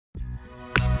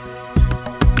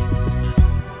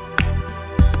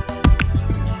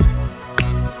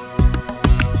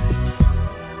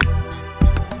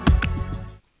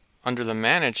Under the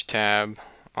Manage tab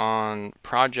on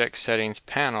Project Settings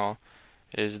panel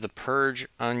is the Purge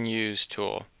Unused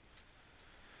tool.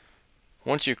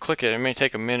 Once you click it, it may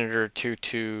take a minute or two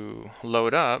to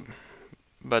load up,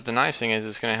 but the nice thing is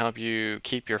it's going to help you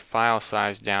keep your file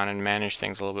size down and manage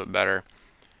things a little bit better.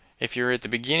 If you're at the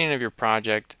beginning of your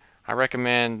project, I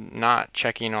recommend not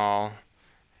checking all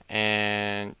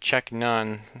and check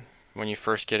none when you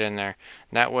first get in there.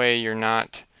 That way you're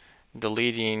not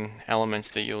deleting elements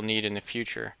that you'll need in the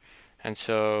future. And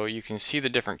so you can see the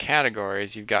different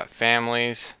categories. You've got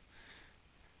families,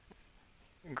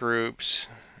 groups,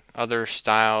 other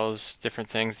styles, different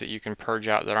things that you can purge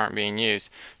out that aren't being used.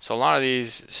 So a lot of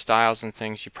these styles and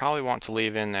things you probably want to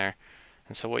leave in there.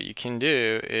 And so what you can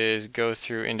do is go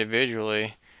through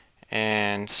individually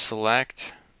and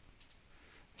select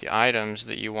the items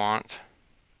that you want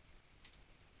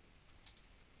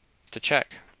to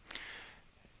check.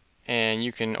 And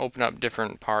you can open up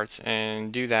different parts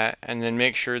and do that, and then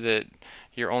make sure that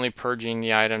you're only purging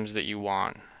the items that you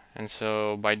want. And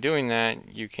so by doing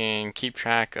that, you can keep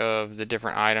track of the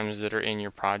different items that are in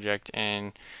your project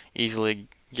and easily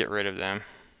get rid of them.